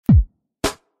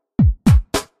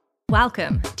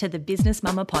Welcome to the Business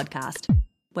Mama podcast,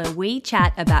 where we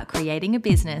chat about creating a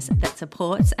business that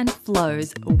supports and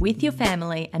flows with your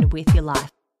family and with your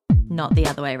life, not the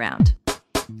other way around.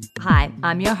 Hi,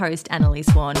 I'm your host, Annalise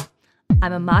Swan.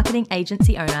 I'm a marketing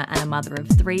agency owner and a mother of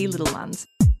 3 little ones.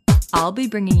 I'll be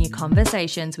bringing you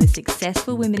conversations with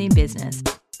successful women in business,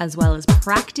 as well as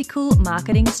practical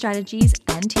marketing strategies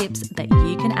and tips that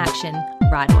you can action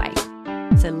right away.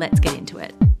 So let's get into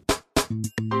it.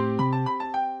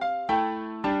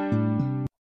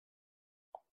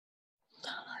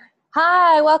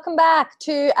 Hi, welcome back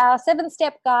to our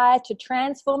 7-step guide to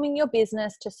transforming your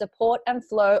business to support and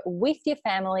flow with your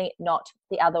family, not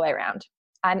the other way around.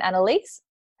 I'm Annalise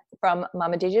from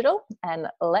Mama Digital, and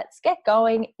let's get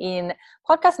going in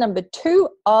podcast number 2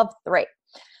 of 3.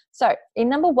 So in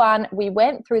number 1, we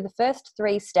went through the first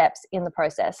 3 steps in the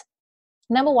process.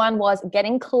 Number 1 was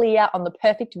getting clear on the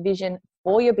perfect vision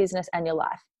for your business and your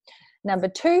life. Number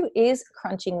 2 is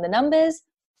crunching the numbers.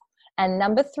 And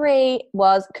number 3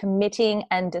 was committing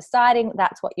and deciding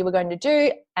that's what you were going to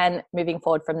do and moving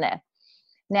forward from there.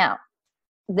 Now,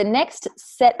 the next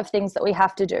set of things that we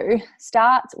have to do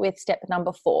starts with step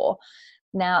number 4.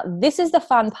 Now, this is the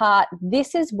fun part.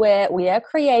 This is where we are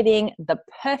creating the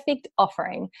perfect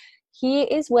offering. Here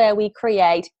is where we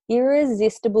create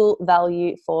irresistible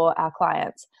value for our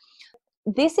clients.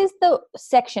 This is the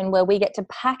section where we get to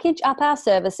package up our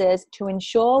services to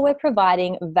ensure we're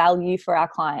providing value for our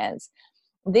clients.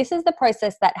 This is the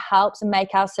process that helps make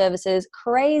our services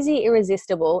crazy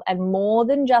irresistible and more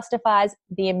than justifies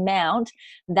the amount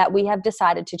that we have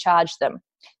decided to charge them.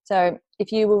 So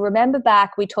if you will remember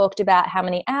back, we talked about how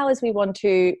many hours we want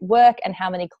to work and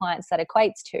how many clients that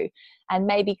equates to. And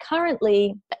maybe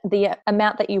currently the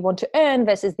amount that you want to earn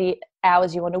versus the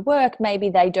hours you want to work, maybe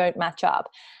they don't match up.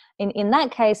 In that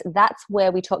case, that's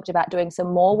where we talked about doing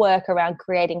some more work around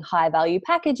creating high value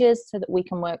packages so that we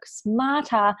can work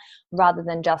smarter rather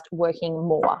than just working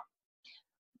more.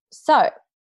 So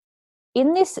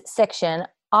in this section,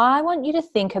 I want you to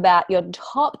think about your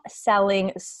top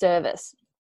selling service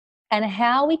and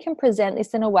how we can present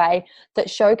this in a way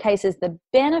that showcases the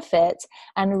benefits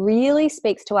and really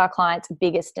speaks to our clients'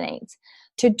 biggest needs.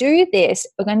 To do this,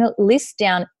 we're going to list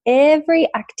down every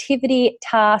activity,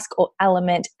 task, or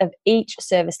element of each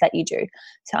service that you do.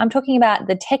 So I'm talking about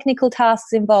the technical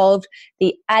tasks involved,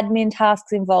 the admin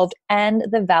tasks involved, and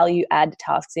the value add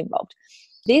tasks involved.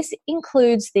 This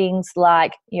includes things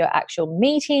like your actual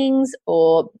meetings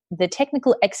or the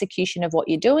technical execution of what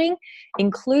you're doing,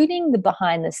 including the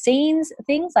behind the scenes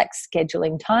things like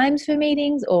scheduling times for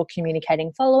meetings or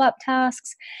communicating follow-up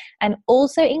tasks, and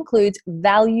also includes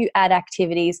value add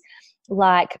activities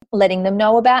like letting them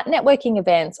know about networking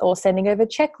events or sending over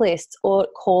checklists or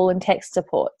call and text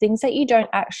support, things that you don't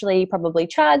actually probably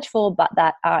charge for, but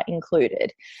that are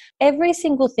included. Every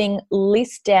single thing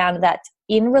lists down that's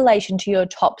in relation to your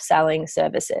top selling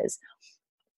services.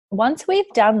 Once we've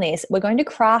done this, we're going to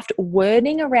craft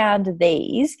wording around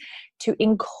these to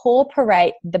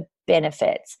incorporate the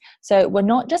benefits. So we're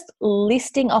not just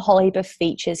listing a whole heap of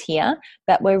features here,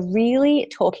 but we're really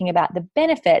talking about the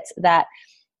benefits that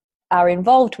are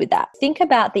involved with that. Think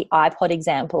about the iPod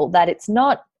example, that it's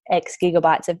not X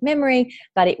gigabytes of memory,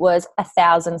 but it was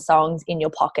 1,000 songs in your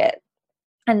pocket.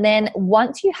 And then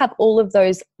once you have all of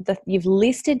those, you've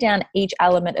listed down each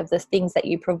element of the things that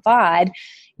you provide,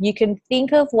 you can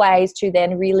think of ways to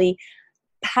then really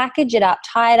package it up,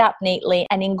 tie it up neatly,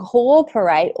 and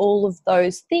incorporate all of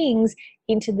those things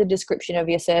into the description of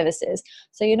your services.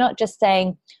 So you're not just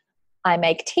saying, I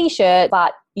make t-shirts,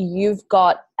 but you've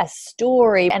got a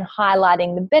story and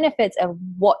highlighting the benefits of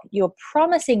what you're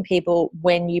promising people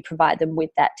when you provide them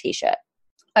with that t-shirt.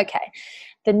 Okay,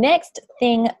 the next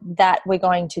thing that we're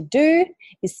going to do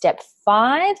is step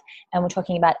 5, and we're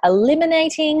talking about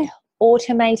eliminating,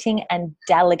 automating, and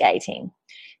delegating.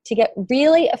 To get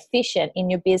really efficient in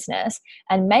your business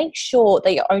and make sure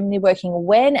that you're only working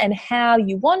when and how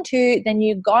you want to, then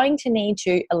you're going to need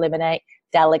to eliminate,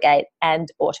 delegate, and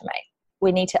automate.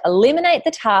 We need to eliminate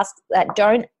the tasks that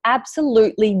don't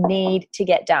absolutely need to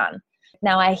get done.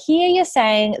 Now, I hear you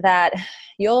saying that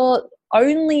you're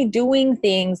only doing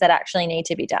things that actually need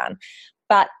to be done,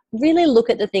 but really look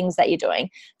at the things that you're doing.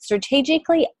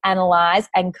 Strategically analyze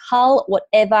and cull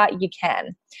whatever you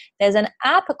can. There's an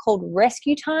app called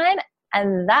Rescue Time,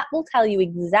 and that will tell you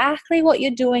exactly what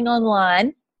you're doing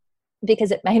online,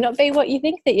 because it may not be what you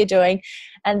think that you're doing.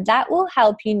 And that will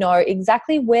help you know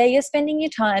exactly where you're spending your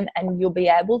time, and you'll be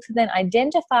able to then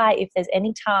identify if there's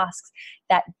any tasks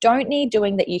that don't need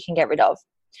doing that you can get rid of.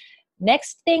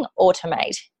 Next thing,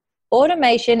 automate.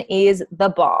 Automation is the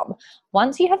bomb.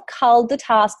 Once you have culled the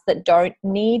tasks that don't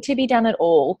need to be done at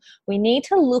all, we need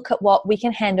to look at what we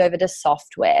can hand over to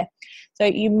software. So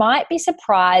you might be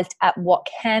surprised at what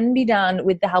can be done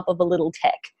with the help of a little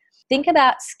tech. Think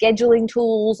about scheduling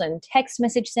tools and text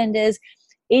message senders,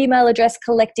 email address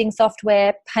collecting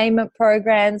software, payment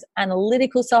programs,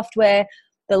 analytical software.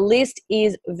 The list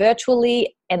is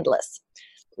virtually endless.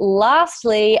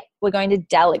 Lastly, we're going to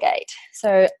delegate.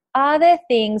 So are there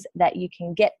things that you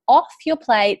can get off your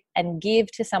plate and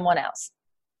give to someone else?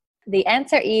 The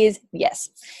answer is yes.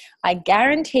 I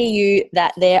guarantee you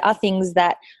that there are things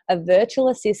that a virtual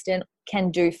assistant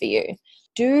can do for you.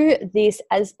 Do this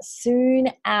as soon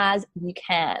as you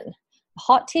can.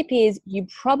 Hot tip is you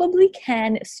probably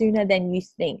can sooner than you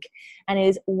think, and it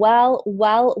is well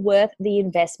worth the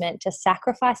investment to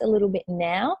sacrifice a little bit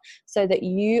now so that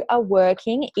you are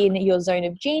working in your zone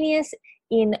of genius,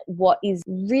 in what is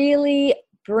really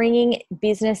bringing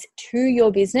business to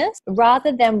your business,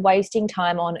 rather than wasting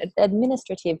time on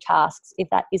administrative tasks if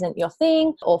that isn't your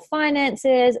thing, or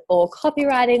finances or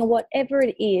copywriting or whatever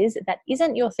it is that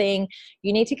isn't your thing.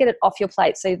 You need to get it off your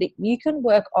plate so that you can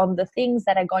work on the things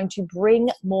that are going to bring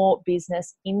more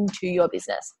business into your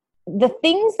business. The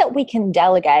things that we can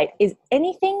delegate is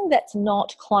anything that's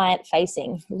not client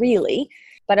facing, really.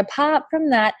 But apart from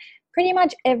that, pretty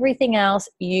much everything else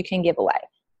you can give away.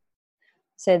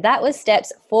 So that was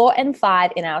steps 4 and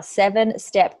 5 in our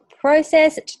 7-step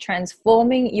process to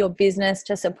transforming your business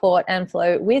to support and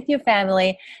flow with your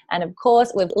family. And of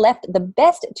course, we've left the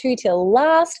best 2 till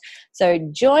last. So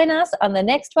join us on the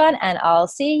next one and I'll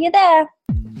see you there.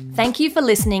 Thank you for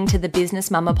listening to the Business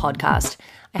Mama podcast.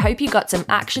 I hope you got some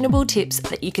actionable tips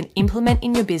that you can implement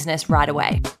in your business right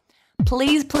away.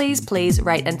 Please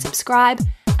rate and subscribe,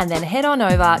 and then head on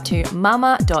over to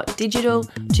mama.digital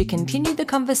to continue the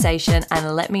conversation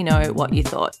and let me know what you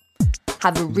thought.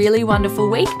 Have a really wonderful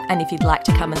week, and if you'd like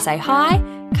to come and say hi,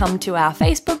 come to our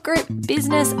Facebook group,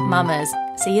 Business Mamas.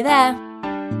 See you there.